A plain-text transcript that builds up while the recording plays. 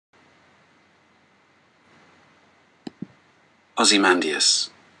Ozymandias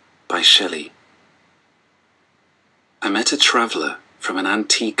by Shelley. I met a traveller from an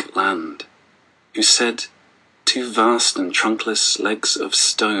antique land who said, "Two vast and trunkless legs of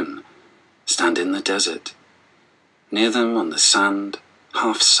stone stand in the desert. Near them on the sand,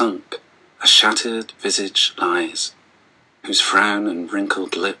 half sunk, a shattered visage lies, whose frown and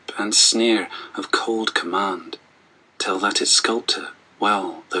wrinkled lip and sneer of cold command tell that its sculptor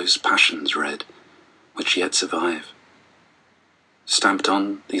well those passions read which yet survive. Stamped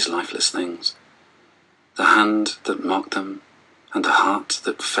on these lifeless things, the hand that mocked them and the heart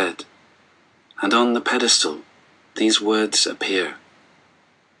that fed, and on the pedestal these words appear: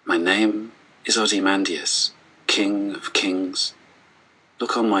 My name is Ozymandias, King of Kings.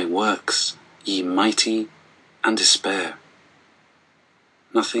 Look on my works, ye mighty, and despair.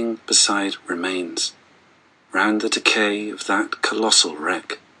 Nothing beside remains, round the decay of that colossal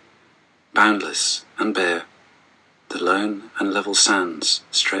wreck. Boundless and bare, the lone and level sands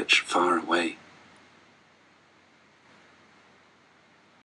stretch far away.